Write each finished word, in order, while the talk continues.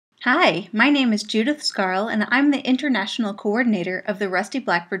Hi, my name is Judith Scarl and I'm the International Coordinator of the Rusty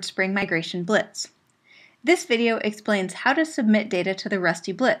Blackbird Spring Migration Blitz. This video explains how to submit data to the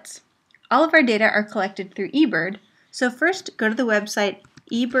Rusty Blitz. All of our data are collected through eBird, so first go to the website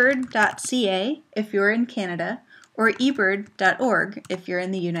ebird.ca if you're in Canada or ebird.org if you're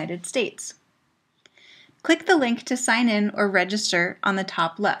in the United States. Click the link to sign in or register on the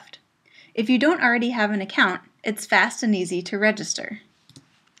top left. If you don't already have an account, it's fast and easy to register.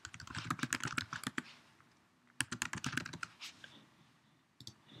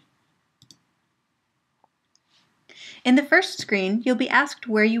 In the first screen, you'll be asked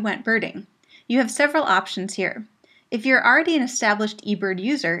where you went birding. You have several options here. If you're already an established eBird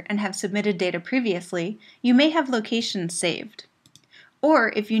user and have submitted data previously, you may have locations saved.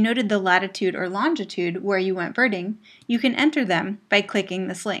 Or if you noted the latitude or longitude where you went birding, you can enter them by clicking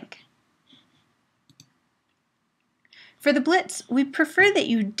this link. For the Blitz, we prefer that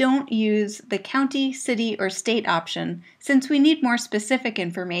you don't use the county, city, or state option since we need more specific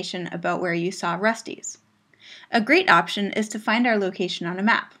information about where you saw rusties. A great option is to find our location on a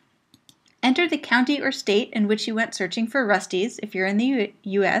map. Enter the county or state in which you went searching for rusties if you're in the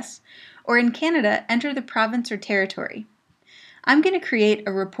US, or in Canada, enter the province or territory. I'm going to create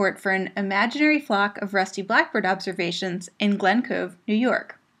a report for an imaginary flock of rusty blackbird observations in Glen Cove, New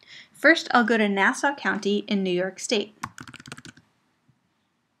York. First, I'll go to Nassau County in New York State.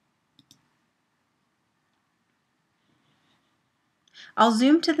 I'll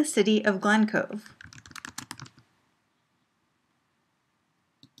zoom to the city of Glen Cove.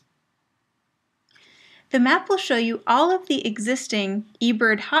 The map will show you all of the existing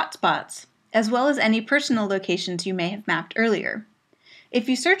eBird hotspots, as well as any personal locations you may have mapped earlier. If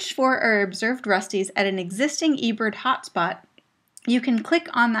you searched for or observed rusties at an existing eBird hotspot, you can click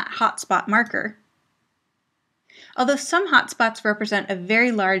on that hotspot marker. Although some hotspots represent a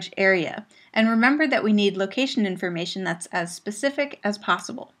very large area, and remember that we need location information that's as specific as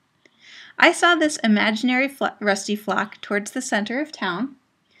possible. I saw this imaginary rusty flock towards the center of town.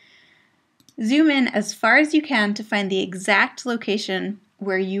 Zoom in as far as you can to find the exact location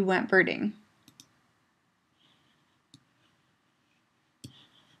where you went birding.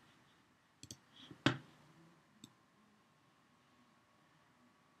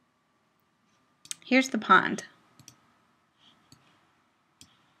 Here's the pond.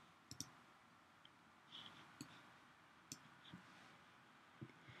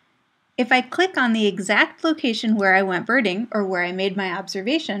 If I click on the exact location where I went birding or where I made my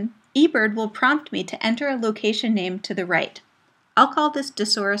observation, eBird will prompt me to enter a location name to the right. I'll call this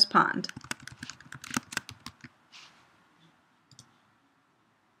Desoris Pond.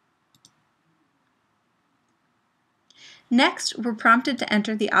 Next, we're prompted to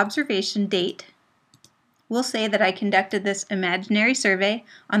enter the observation date. We'll say that I conducted this imaginary survey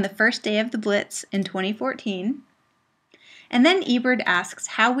on the first day of the Blitz in 2014. And then eBird asks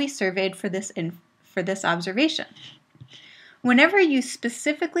how we surveyed for this observation. Whenever you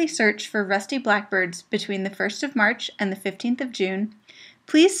specifically search for rusty blackbirds between the 1st of March and the 15th of June,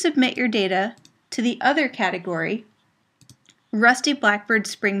 please submit your data to the other category, Rusty Blackbird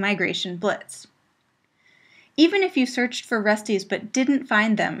Spring Migration Blitz. Even if you searched for rusties but didn't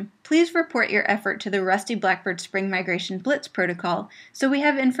find them, please report your effort to the Rusty Blackbird Spring Migration Blitz protocol so we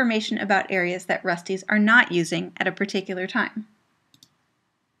have information about areas that rusties are not using at a particular time.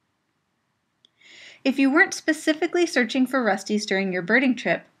 If you weren't specifically searching for rusties during your birding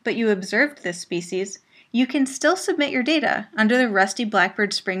trip, but you observed this species, you can still submit your data under the Rusty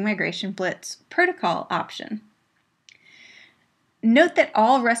Blackbird Spring Migration Blitz protocol option. Note that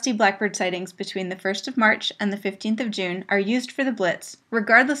all rusty blackbird sightings between the 1st of March and the 15th of June are used for the Blitz,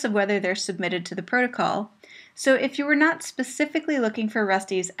 regardless of whether they're submitted to the protocol. So if you were not specifically looking for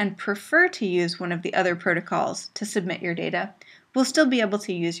rusties and prefer to use one of the other protocols to submit your data, we'll still be able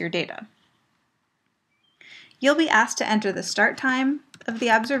to use your data. You'll be asked to enter the start time of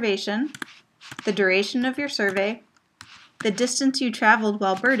the observation, the duration of your survey, the distance you traveled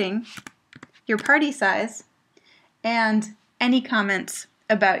while birding, your party size, and any comments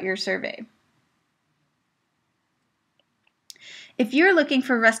about your survey. If you're looking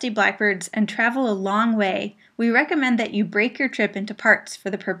for rusty blackbirds and travel a long way, we recommend that you break your trip into parts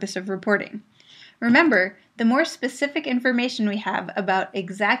for the purpose of reporting. Remember, the more specific information we have about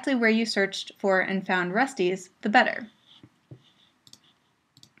exactly where you searched for and found rusties, the better.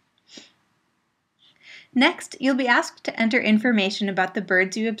 Next, you'll be asked to enter information about the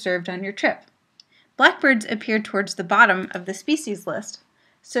birds you observed on your trip. Blackbirds appear towards the bottom of the species list,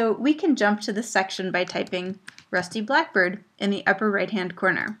 so we can jump to this section by typing rusty blackbird in the upper right-hand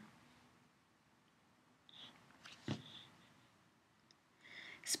corner.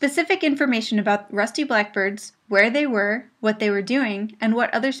 Specific information about rusty blackbirds, where they were, what they were doing, and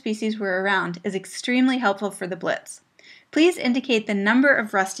what other species were around is extremely helpful for the Blitz. Please indicate the number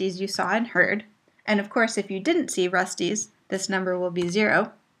of rusties you saw and heard, and of course if you didn't see rusties, this number will be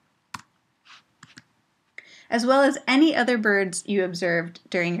 0, as well as any other birds you observed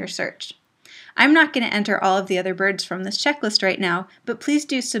during your search. I'm not going to enter all of the other birds from this checklist right now, but please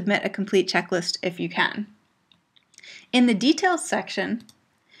do submit a complete checklist if you can. In the details section,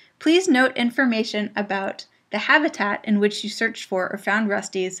 please note information about the habitat in which you searched for or found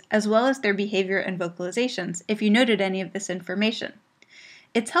rusties, as well as their behavior and vocalizations, if you noted any of this information.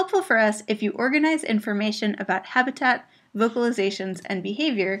 It's helpful for us if you organize information about habitat, vocalizations, and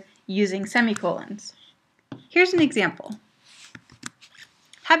behavior using semicolons. Here's an example.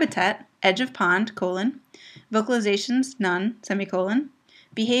 Habitat, edge of pond, colon. Vocalizations, none, semicolon.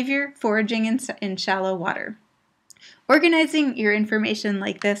 Behavior, foraging in shallow water. Organizing your information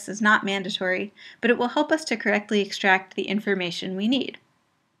like this is not mandatory, but it will help us to correctly extract the information we need.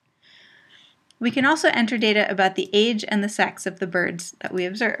 We can also enter data about the age and the sex of the birds that we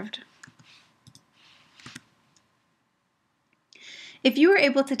observed. If you were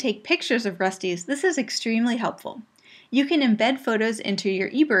able to take pictures of rusties, this is extremely helpful. You can embed photos into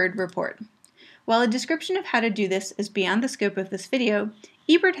your eBird report. While a description of how to do this is beyond the scope of this video,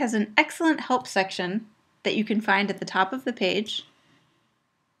 eBird has an excellent help section that you can find at the top of the page.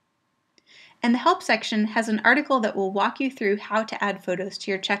 And the help section has an article that will walk you through how to add photos to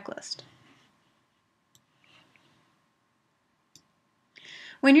your checklist.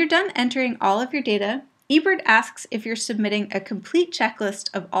 When you're done entering all of your data, eBird asks if you're submitting a complete checklist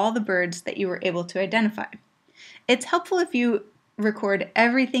of all the birds that you were able to identify. It's helpful if you record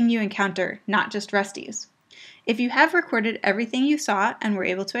everything you encounter, not just rusties. If you have recorded everything you saw and were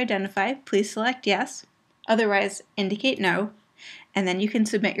able to identify, please select yes. Otherwise, indicate no, and then you can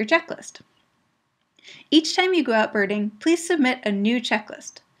submit your checklist. Each time you go out birding, please submit a new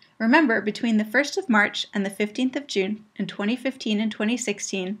checklist. Remember, between the 1st of March and the 15th of June in 2015 and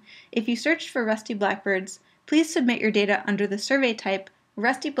 2016, if you searched for rusty blackbirds, please submit your data under the survey type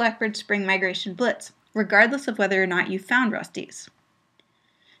Rusty Blackbird Spring Migration Blitz, regardless of whether or not you found rusties.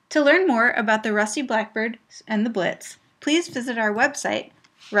 To learn more about the rusty blackbird and the Blitz, please visit our website,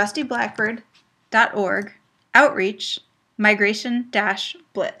 rustyblackbird.org, outreach,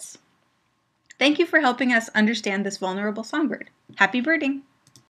 migration-blitz. Thank you for helping us understand this vulnerable songbird. Happy birding!